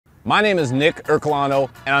My name is Nick Ercolano,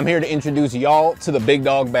 and I'm here to introduce y'all to the Big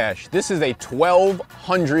Dog Bash. This is a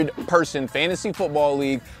 1,200-person fantasy football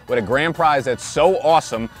league with a grand prize that's so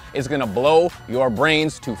awesome, it's gonna blow your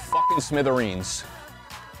brains to fucking smithereens.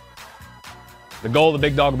 The goal of the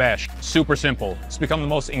Big Dog Bash, super simple. It's become the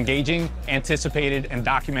most engaging, anticipated, and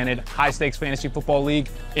documented high-stakes fantasy football league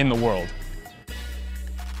in the world.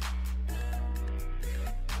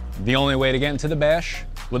 The only way to get into the Bash?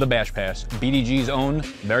 With a Bash Pass, BDG's own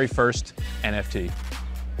very first NFT.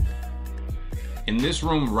 In this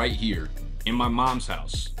room right here, in my mom's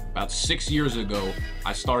house, about 6 years ago,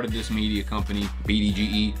 I started this media company,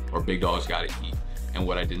 BDGE, or Big Dogs Gotta Eat. And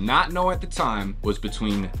what I did not know at the time was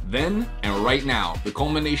between then and right now, the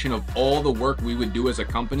culmination of all the work we would do as a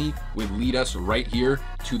company would lead us right here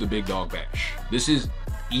to the Big Dog Bash. This is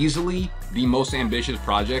easily the most ambitious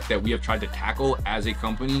project that we have tried to tackle as a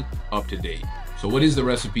company up to date. So what is the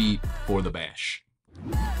recipe for the Bash?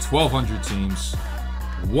 1,200 teams,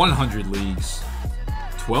 100 leagues,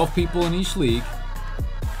 12 people in each league,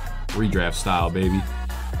 redraft style, baby.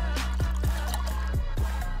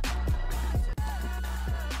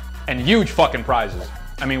 And huge fucking prizes.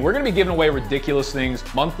 I mean, we're gonna be giving away ridiculous things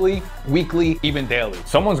monthly, weekly, even daily.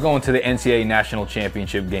 Someone's going to the NCAA National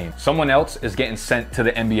Championship game. Someone else is getting sent to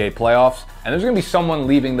the NBA playoffs. And there's gonna be someone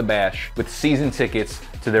leaving the Bash with season tickets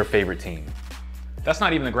to their favorite team. That's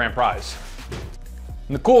not even the grand prize.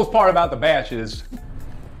 And the coolest part about the Bash is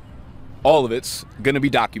all of it's gonna be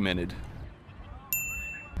documented.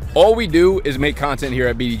 All we do is make content here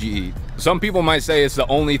at BDGE. Some people might say it's the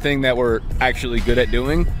only thing that we're actually good at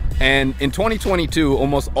doing. And in 2022,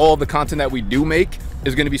 almost all the content that we do make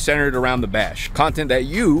is gonna be centered around the Bash. Content that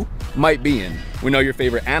you might be in. We know your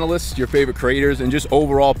favorite analysts, your favorite creators, and just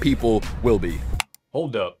overall people will be.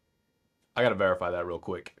 hold up. I gotta verify that real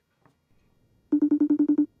quick.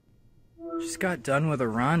 Just got done with a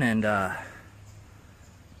run and I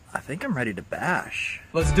think I'm ready to bash.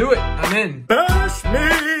 Let's do it. I'm in. Bash me!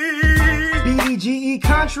 BDGE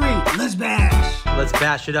country. Let's bash. Let's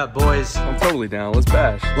bash it up, boys. I'm totally down. Let's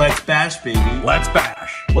bash. Let's bash, baby. Let's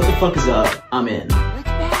bash. What the fuck is up? I'm in. Let's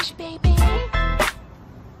bash, baby.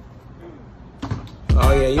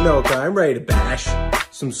 Oh yeah, you know, I'm ready to bash.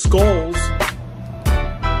 Some skulls.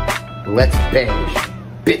 Let's bash,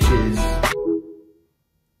 bitches.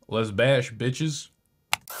 Let's bash, bitches.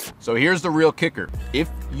 So here's the real kicker. If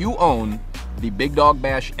you own the Big Dog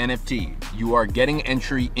Bash NFT, you are getting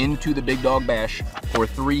entry into the Big Dog Bash for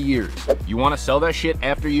 3 years. You wanna sell that shit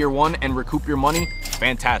after year 1 and recoup your money?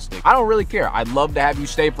 Fantastic. I don't really care. I'd love to have you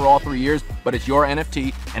stay for all 3 years, but it's your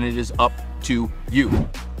NFT and it is up to you.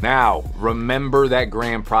 Now, remember that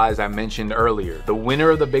grand prize I mentioned earlier. The winner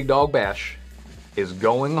of the Big Dog Bash is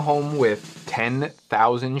going home with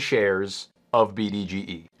 10,000 shares of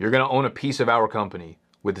BDGE. You're gonna own a piece of our company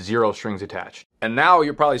with 0 strings attached. And now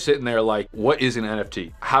you're probably sitting there like, what is an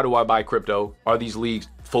NFT? How do I buy crypto? Are these leagues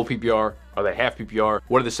full PPR? Are they half PPR?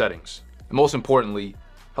 What are the settings? And most importantly,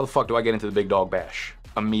 how the fuck do I get into the Big Dog Bash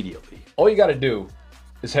immediately? All you gotta do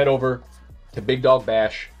is head over to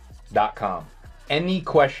bigdogbash.com. Any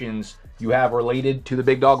questions you have related to the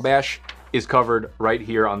Big Dog Bash is covered right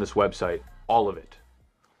here on this website. All of it.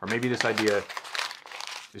 Or maybe this idea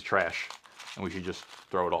is trash and we should just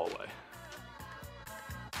throw it all away.